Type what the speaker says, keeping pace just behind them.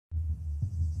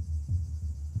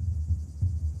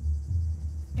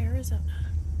Arizona.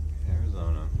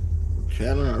 Arizona.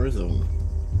 Chandler, Arizona.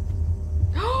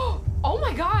 Oh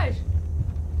my gosh!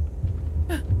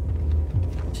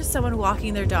 Just someone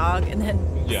walking their dog and then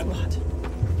SWAT.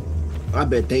 I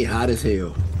bet they hot as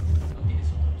hell.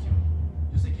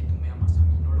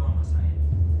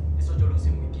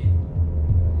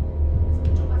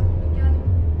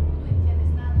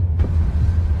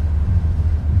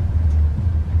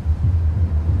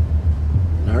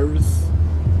 Nervous?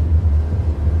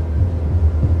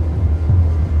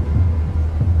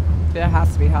 It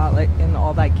has to be hot, like in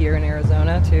all that gear in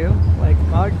Arizona too. Like,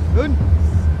 my goodness.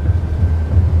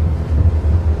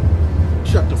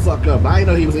 Shut the fuck up. I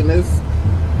didn't know he was in this.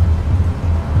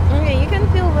 Okay, you can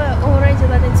feel already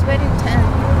that it's very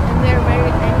tense and they're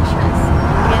very anxious.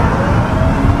 And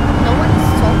no one is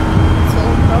talking, so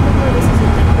probably this is a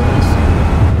declaration.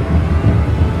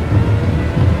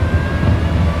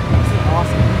 This is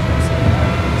awesome.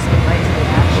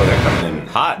 Well, they're coming in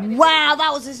hot. Wow,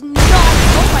 that was just nuts!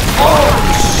 Oh my god! Oh,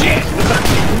 shit!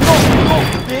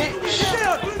 Bitch!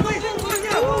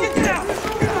 Holy shit.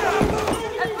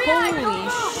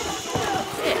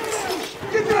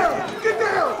 Get down! Get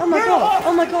down! Oh my god!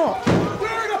 Oh my god!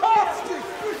 Where the hostage?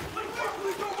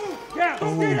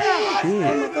 Oh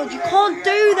my god, you can't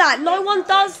do that! No one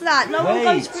does that! No one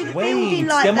goes through the building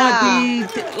like there that!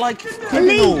 might be like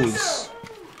criminals.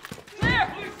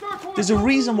 There's a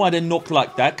reason why they're knocked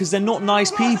like that, because they're not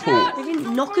nice people. They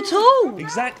didn't knock at all!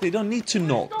 Exactly, they don't need to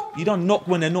knock. You don't knock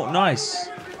when they're not nice.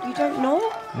 You don't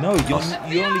know? No, you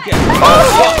only get...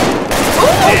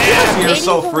 Damn, you're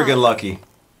so friggin' lucky.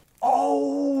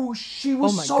 Oh, she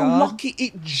was my so God. lucky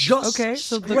it just Okay,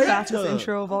 so the sprayed fastest her.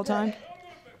 intro of all time.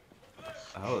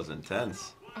 That was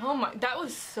intense. Oh my, that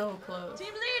was so close. Team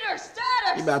leader,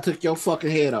 status! You about to take your fucking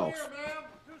head off.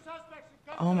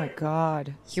 Oh my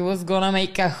god. He was gonna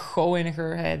make a hole in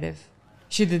her head if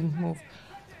she didn't move.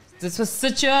 This was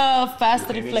such a fast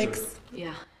reflex.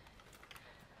 Yeah.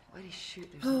 Why'd he shoot?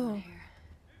 There's someone here.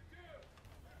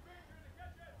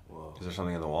 Whoa. Is there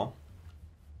something in the wall?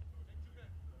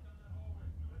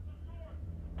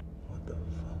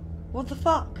 What the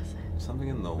fuck? Something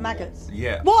in the wall. Maggots.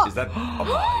 Yeah. What? Is that a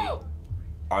body?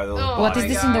 Are those What is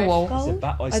bodies? this in the wall?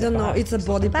 I don't know, it's a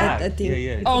body bag, I think. Yeah,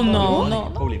 yeah. Oh no, no.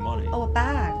 Probably money. Oh, a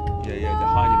bag. Yeah, yeah, they're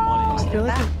hiding money. I feel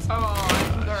like Oh,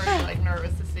 I'm already like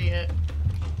nervous to see it.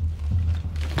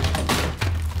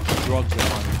 Drugs are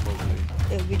money,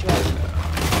 probably. It'll be drugs.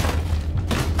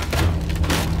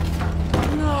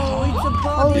 No, it's a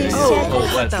body.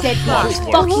 Dead bodies.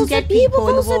 Fucking dead people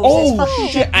in the wall. Oh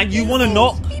shit! And you wanna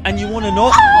knock? And you wanna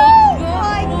knock? Oh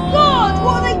my god!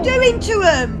 What are they doing to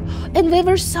him? And they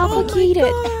were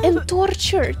suffocated and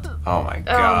tortured. Oh my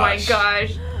gosh. Oh my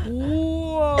gosh.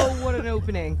 whoa, what an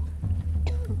opening.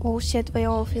 Oh shit, we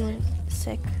all feeling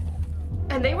sick.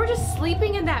 And they were just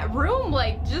sleeping in that room,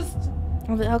 like just.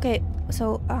 Okay,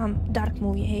 so dark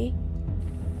movie, hey?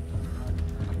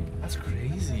 That's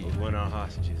crazy. One are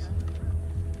hostages.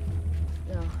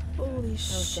 No, Holy that was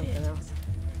shit. something else.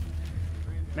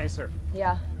 Macer,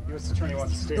 Yeah, U.S. Attorney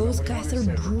wants to stay. Those guys are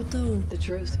brutal. the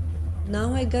truth.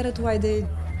 Now I get it why they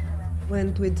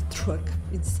went with the truck.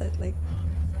 It's said like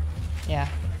Yeah.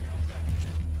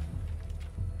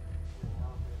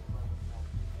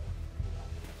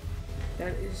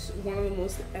 That is one of the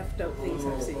most effed up things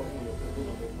I've seen.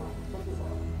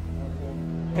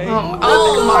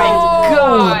 Oh my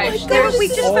gosh. There we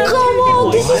just found come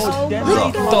on, this is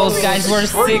Those guys were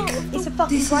sick. It's a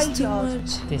fucking this is too graveyard.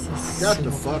 much. This is Shut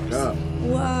the fuck up.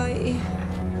 Why?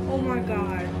 Oh my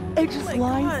god. It just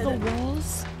lines the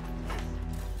walls.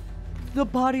 The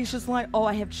body's just like, oh,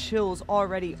 I have chills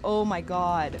already. Oh my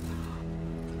god.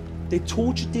 They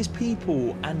tortured these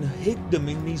people and hid them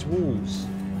in these walls.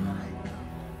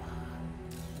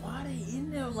 Why they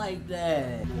in there like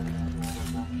that?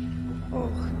 Oh,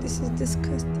 this is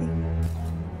disgusting.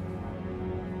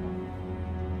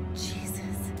 Jesus.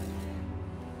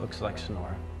 Looks like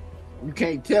Sonora. You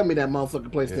can't tell me that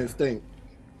motherfucking place didn't stink.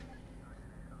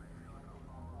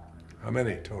 How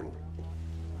many total?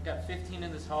 Got 15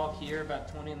 in this hall here, about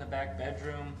 20 in the back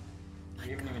bedroom. We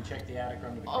haven't even checked the attic or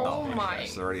under the Oh my.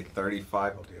 There's already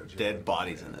 35 dead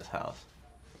bodies in this house.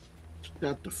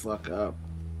 Shut the fuck up.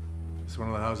 It's one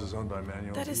of the houses owned by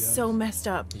Manuel. That is Diaz. so messed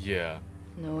up. Yeah.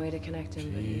 No way to connect him,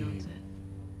 but he owns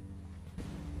it.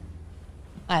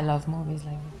 I love movies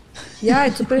like that. Yeah,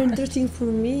 it's very interesting for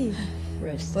me.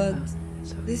 Rest But in house.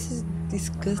 this is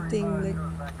disgusting, like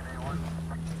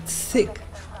sick.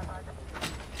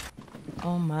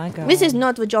 Oh my god. This is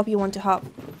not the job you want to have,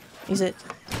 is it?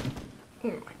 Oh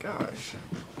my gosh.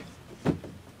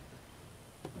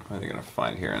 What are they gonna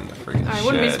find here in the freaking I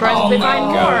wouldn't be shed? surprised if they find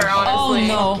more,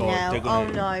 honestly. Oh no. God, they're Oh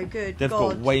gonna- no, good They've God.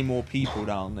 got way more people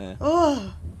down there.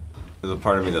 Oh. There's a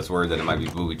part of me that's worried that it might be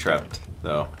booby trapped,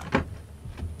 though.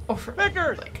 Oh, for Down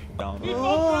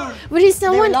there. But is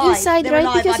someone alive. inside, They're right?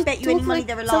 alive. Because I bet it you any looked money like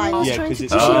they're someone alive. was Yeah, trying 'cause to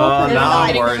it's- push it open. Now I'm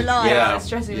getting worried. alive. Yeah. It's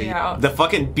stressing me out. The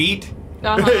fucking beat,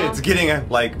 Uh-huh. it's getting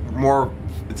like more.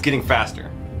 It's getting faster.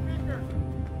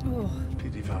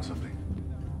 PD found something.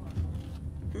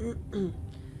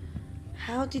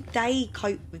 How did they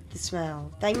cope with the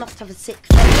smell? They must have a sick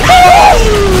Oh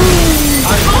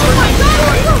my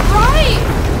god, you're right!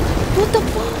 What the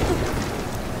fuck?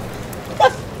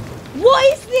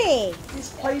 What is this? This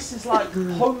place is like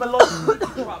Home Alone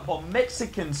trap on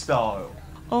Mexican style.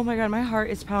 Oh my god, my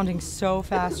heart is pounding so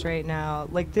fast right now.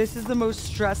 Like, this is the most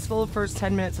stressful first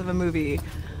 10 minutes of a movie.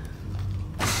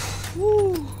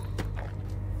 Whew.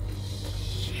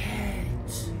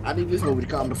 I need this movie to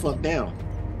calm the fuck down.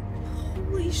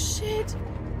 Holy shit.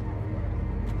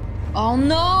 Oh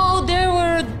no, there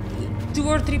were 2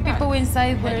 or 3 people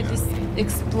inside where this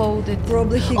exploded.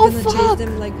 Probably he Oh, gonna fuck. chase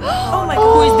them like. Oh my Who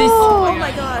god. is this? Oh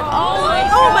my god. Oh my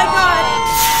Oh my god.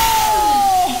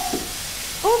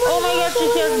 Oh my god, she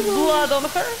has blood on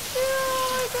her.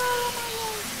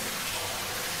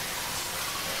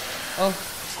 Oh.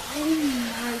 Oh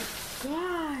my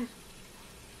god.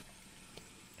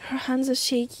 Her hands are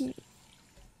shaky.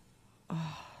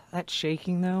 That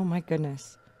shaking though, my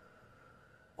goodness.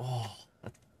 Oh,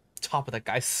 the top of that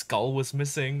guy's skull was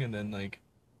missing, and then like.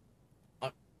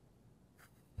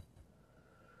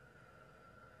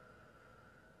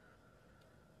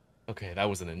 Okay, that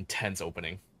was an intense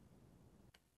opening.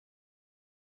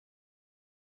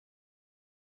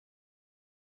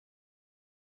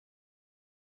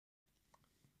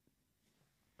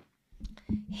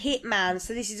 Hitman.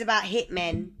 So this is about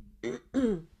hitmen,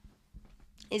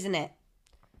 isn't it?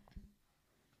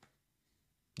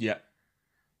 Yeah.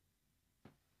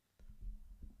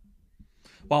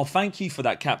 Well, thank you for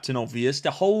that, Captain Obvious.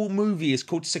 The whole movie is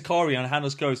called Sicario, and Hannah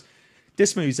goes,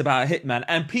 this movie's about a hitman.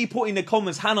 And people in the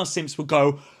comments, Hannah Simps would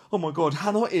go, oh my god,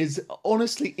 Hannah is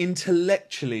honestly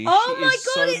intellectually. Oh she my is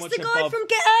god, so it's much the guy above. from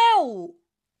Get Out.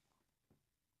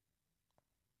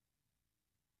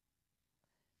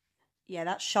 Yeah,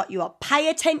 that shut you up. Pay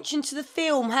attention to the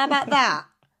film. How about that?